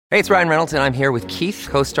Hey, it's Ryan Reynolds, and I'm here with Keith,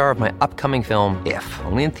 co-star of my upcoming film, If,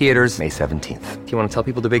 only in theaters May 17th. Do you want to tell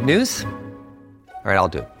people the big news? All right, I'll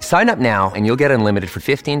do it. Sign up now and you'll get unlimited for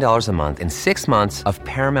 $15 a month and 6 months of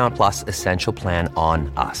Paramount Plus Essential Plan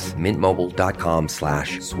on us.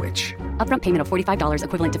 MintMobile.com/switch. Upfront payment of $45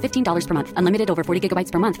 equivalent to $15 per month. Unlimited over 40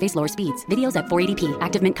 gigabytes per month. Face lower speeds. Videos at 480p.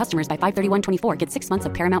 Active Mint customers by 531.24 get 6 months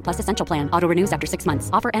of Paramount Plus Essential Plan. Auto renews after 6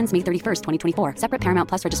 months. Offer ends May 31st, 2024. Separate Paramount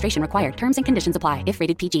Plus registration required. Terms and conditions apply if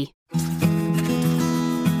rated PG.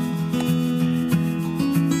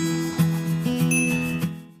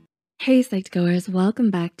 Hey Psyched-goers, welcome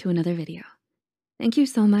back to another video. Thank you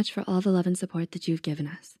so much for all the love and support that you've given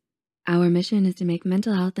us. Our mission is to make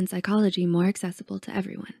mental health and psychology more accessible to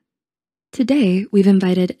everyone. Today, we've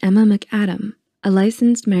invited Emma McAdam, a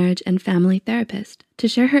licensed marriage and family therapist, to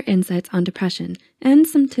share her insights on depression and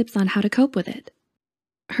some tips on how to cope with it.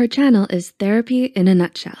 Her channel is Therapy in a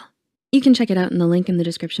Nutshell. You can check it out in the link in the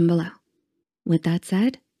description below. With that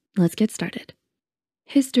said, let's get started.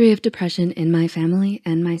 History of depression in my family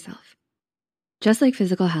and myself. Just like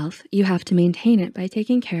physical health, you have to maintain it by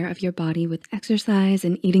taking care of your body with exercise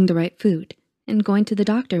and eating the right food, and going to the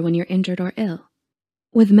doctor when you're injured or ill.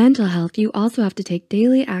 With mental health, you also have to take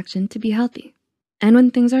daily action to be healthy. And when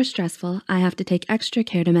things are stressful, I have to take extra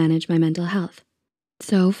care to manage my mental health.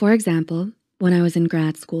 So for example, when I was in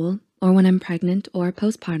grad school, or when I'm pregnant or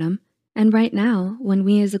postpartum, and right now, when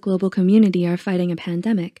we as a global community are fighting a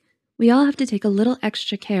pandemic, we all have to take a little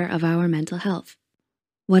extra care of our mental health.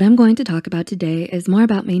 What I'm going to talk about today is more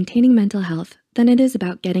about maintaining mental health than it is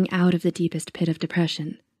about getting out of the deepest pit of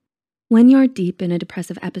depression. When you're deep in a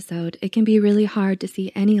depressive episode, it can be really hard to see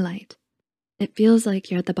any light. It feels like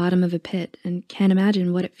you're at the bottom of a pit and can't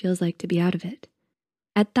imagine what it feels like to be out of it.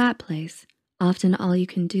 At that place, often all you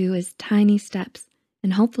can do is tiny steps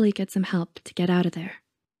and hopefully get some help to get out of there.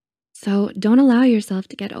 So don't allow yourself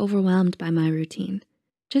to get overwhelmed by my routine.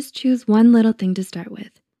 Just choose one little thing to start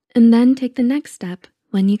with, and then take the next step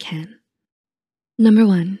when you can. Number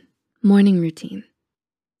 1, morning routine.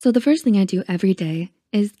 So the first thing I do every day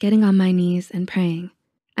is getting on my knees and praying.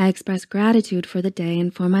 I express gratitude for the day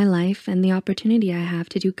and for my life and the opportunity I have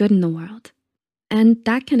to do good in the world. And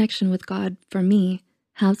that connection with God, for me,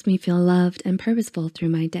 helps me feel loved and purposeful through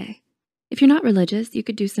my day. If you're not religious, you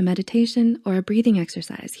could do some meditation or a breathing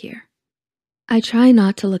exercise here. I try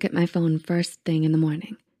not to look at my phone first thing in the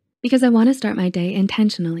morning because I want to start my day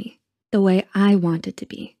intentionally, the way I want it to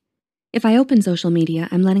be. If I open social media,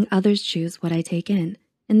 I'm letting others choose what I take in,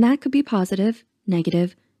 and that could be positive,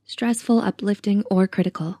 negative, stressful, uplifting, or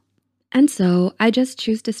critical. And so I just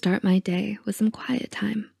choose to start my day with some quiet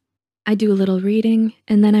time. I do a little reading,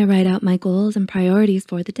 and then I write out my goals and priorities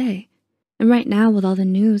for the day. And right now, with all the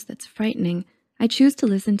news that's frightening, I choose to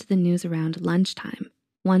listen to the news around lunchtime,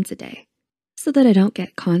 once a day, so that I don't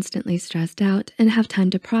get constantly stressed out and have time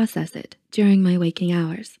to process it during my waking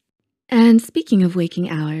hours. And speaking of waking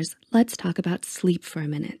hours, let's talk about sleep for a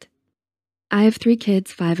minute. I have 3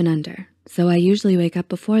 kids, 5 and under, so I usually wake up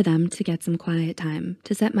before them to get some quiet time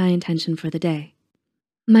to set my intention for the day.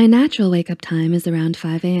 My natural wake-up time is around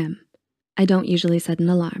 5 a.m. I don't usually set an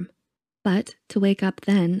alarm, but to wake up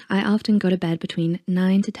then, I often go to bed between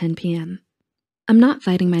 9 to 10 p.m. I'm not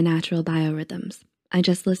fighting my natural biorhythms. I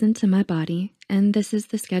just listen to my body, and this is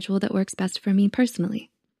the schedule that works best for me personally.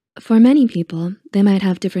 For many people, they might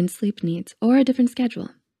have different sleep needs or a different schedule.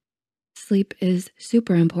 Sleep is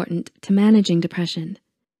super important to managing depression.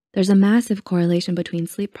 There's a massive correlation between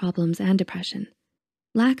sleep problems and depression.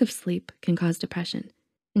 Lack of sleep can cause depression,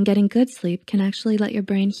 and getting good sleep can actually let your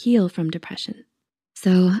brain heal from depression.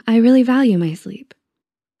 So I really value my sleep.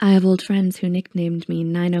 I have old friends who nicknamed me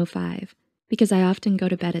 905 because I often go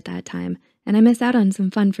to bed at that time and I miss out on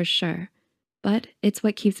some fun for sure, but it's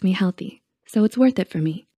what keeps me healthy, so it's worth it for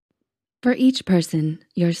me. For each person,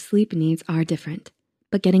 your sleep needs are different,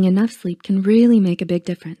 but getting enough sleep can really make a big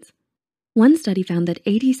difference. One study found that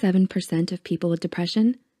 87% of people with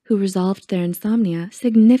depression who resolved their insomnia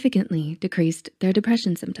significantly decreased their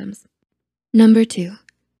depression symptoms. Number 2,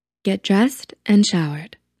 get dressed and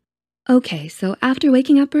showered. Okay, so after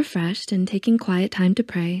waking up refreshed and taking quiet time to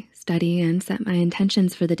pray, study, and set my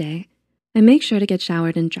intentions for the day, I make sure to get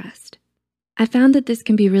showered and dressed. I found that this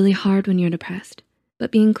can be really hard when you're depressed,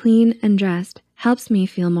 but being clean and dressed helps me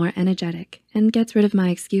feel more energetic and gets rid of my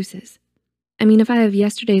excuses. I mean, if I have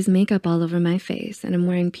yesterday's makeup all over my face and I'm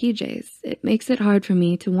wearing PJs, it makes it hard for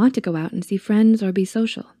me to want to go out and see friends or be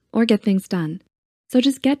social or get things done. So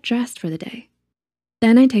just get dressed for the day.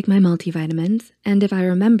 Then I take my multivitamins, and if I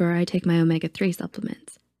remember, I take my omega-3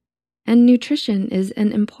 supplements. And nutrition is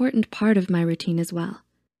an important part of my routine as well.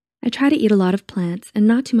 I try to eat a lot of plants and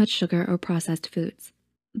not too much sugar or processed foods.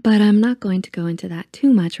 but I'm not going to go into that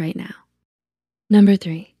too much right now. Number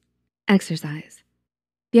 3, exercise.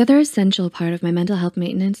 The other essential part of my mental health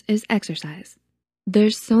maintenance is exercise.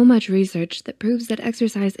 There's so much research that proves that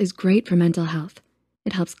exercise is great for mental health.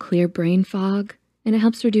 It helps clear brain fog, and it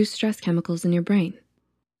helps reduce stress chemicals in your brain.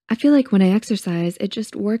 I feel like when I exercise, it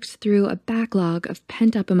just works through a backlog of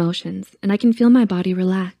pent-up emotions, and I can feel my body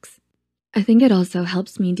relax. I think it also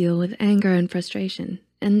helps me deal with anger and frustration,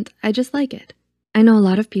 and I just like it. I know a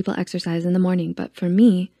lot of people exercise in the morning, but for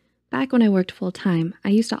me, back when I worked full-time, I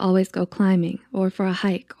used to always go climbing or for a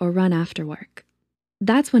hike or run after work.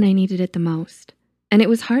 That's when I needed it the most, and it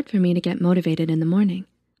was hard for me to get motivated in the morning,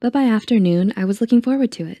 but by afternoon, I was looking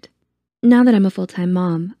forward to it. Now that I'm a full-time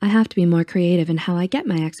mom, I have to be more creative in how I get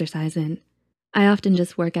my exercise in. I often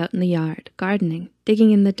just work out in the yard, gardening,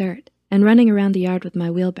 digging in the dirt, and running around the yard with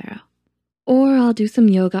my wheelbarrow. Or I'll do some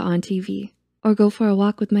yoga on TV, or go for a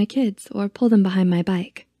walk with my kids, or pull them behind my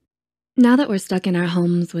bike. Now that we're stuck in our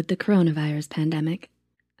homes with the coronavirus pandemic,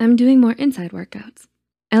 I'm doing more inside workouts.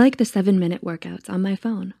 I like the 7-minute workouts on my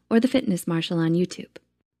phone or the Fitness Marshal on YouTube.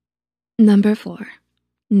 Number 4,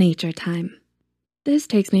 nature time. This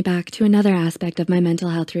takes me back to another aspect of my mental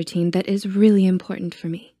health routine that is really important for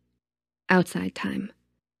me. Outside time.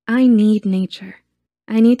 I need nature.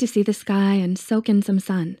 I need to see the sky and soak in some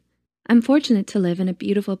sun. I'm fortunate to live in a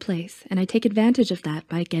beautiful place, and I take advantage of that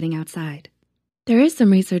by getting outside. There is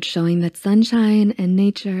some research showing that sunshine and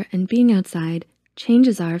nature and being outside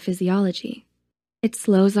changes our physiology. It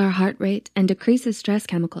slows our heart rate and decreases stress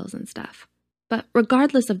chemicals and stuff. But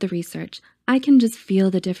regardless of the research, I can just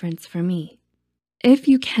feel the difference for me. If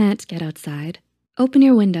you can't get outside, open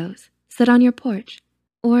your windows, sit on your porch,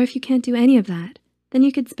 or if you can't do any of that, then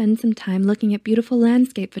you could spend some time looking at beautiful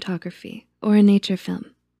landscape photography or a nature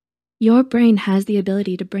film. Your brain has the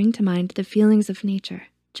ability to bring to mind the feelings of nature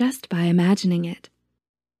just by imagining it.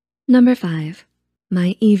 Number 5,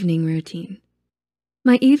 my evening routine.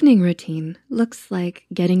 My evening routine looks like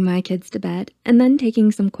getting my kids to bed and then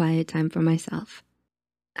taking some quiet time for myself.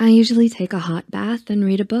 I usually take a hot bath and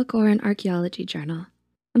read a book or an archaeology journal.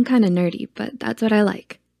 I'm kind of nerdy, but that's what I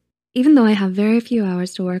like. Even though I have very few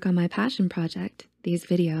hours to work on my passion project, these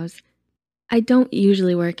videos, I don't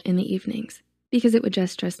usually work in the evenings because it would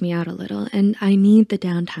just stress me out a little and I need the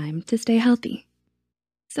downtime to stay healthy.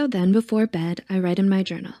 So then before bed, I write in my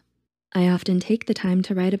journal. I often take the time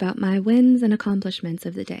to write about my wins and accomplishments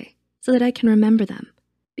of the day so that I can remember them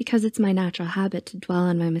because it's my natural habit to dwell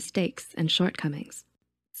on my mistakes and shortcomings.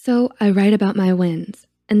 So I write about my wins,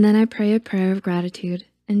 and then I pray a prayer of gratitude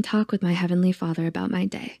and talk with my Heavenly Father about my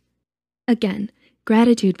day. Again,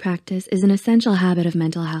 gratitude practice is an essential habit of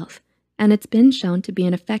mental health, and it's been shown to be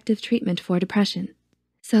an effective treatment for depression.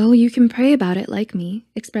 So you can pray about it like me,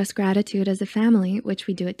 express gratitude as a family, which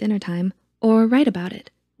we do at dinner time, or write about it,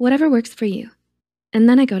 whatever works for you. And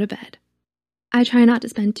then I go to bed. I try not to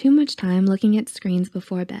spend too much time looking at screens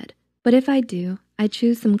before bed, but if I do, I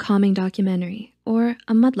choose some calming documentary or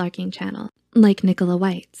a mudlarking channel, like Nicola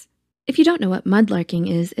White's. If you don't know what mudlarking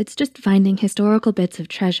is, it's just finding historical bits of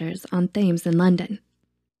treasures on Thames in London.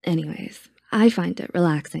 Anyways, I find it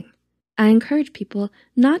relaxing. I encourage people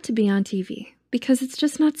not to be on TV because it's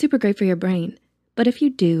just not super great for your brain. But if you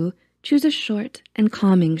do, choose a short and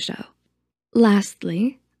calming show.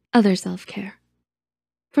 Lastly, other self-care.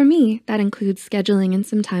 For me, that includes scheduling in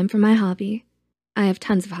some time for my hobby. I have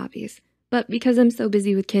tons of hobbies, but because I'm so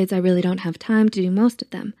busy with kids, I really don't have time to do most of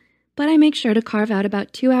them. But I make sure to carve out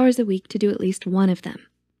about 2 hours a week to do at least one of them.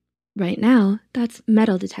 Right now, that's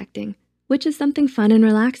metal detecting, which is something fun and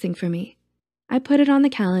relaxing for me. I put it on the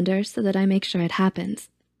calendar so that I make sure it happens.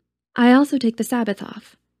 I also take the Sabbath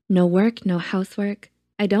off. No work, no housework.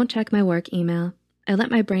 I don't check my work email. I let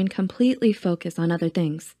my brain completely focus on other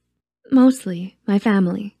things. Mostly my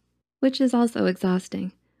family, which is also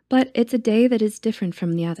exhausting, but it's a day that is different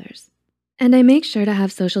from the others. And I make sure to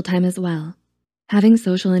have social time as well. Having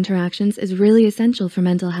social interactions is really essential for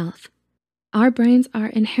mental health. Our brains are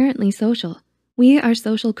inherently social. We are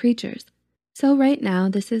social creatures. So right now,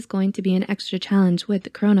 this is going to be an extra challenge with the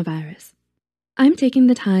coronavirus. I'm taking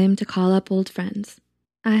the time to call up old friends.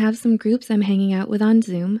 I have some groups I'm hanging out with on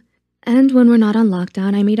Zoom, and when we're not on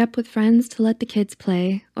lockdown, I meet up with friends to let the kids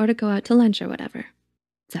play or to go out to lunch or whatever.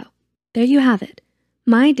 So there you have it,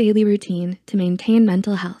 my daily routine to maintain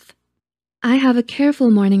mental health. I have a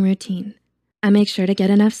careful morning routine. I make sure to get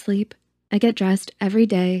enough sleep. I get dressed every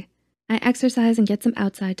day. I exercise and get some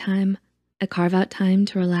outside time. I carve out time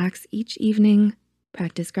to relax each evening,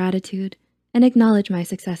 practice gratitude, and acknowledge my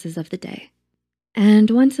successes of the day. And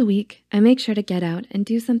once a week, I make sure to get out and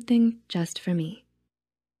do something just for me.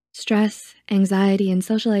 Stress, anxiety, and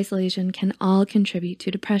social isolation can all contribute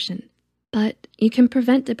to depression. But you can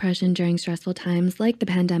prevent depression during stressful times like the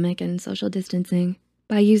pandemic and social distancing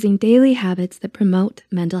by using daily habits that promote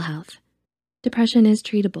mental health. Depression is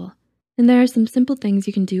treatable, and there are some simple things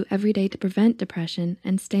you can do every day to prevent depression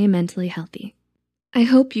and stay mentally healthy. I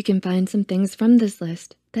hope you can find some things from this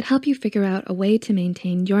list that help you figure out a way to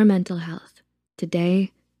maintain your mental health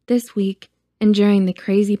today, this week, and during the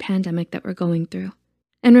crazy pandemic that we're going through.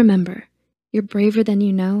 And remember, you're braver than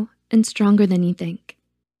you know and stronger than you think.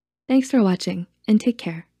 Thanks for watching, and take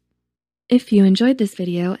care. If you enjoyed this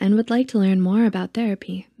video and would like to learn more about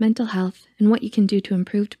therapy, mental health, and what you can do to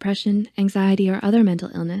improve depression, anxiety, or other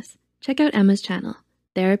mental illness, check out Emma's channel,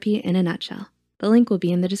 Therapy in a Nutshell. The link will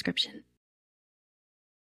be in the description.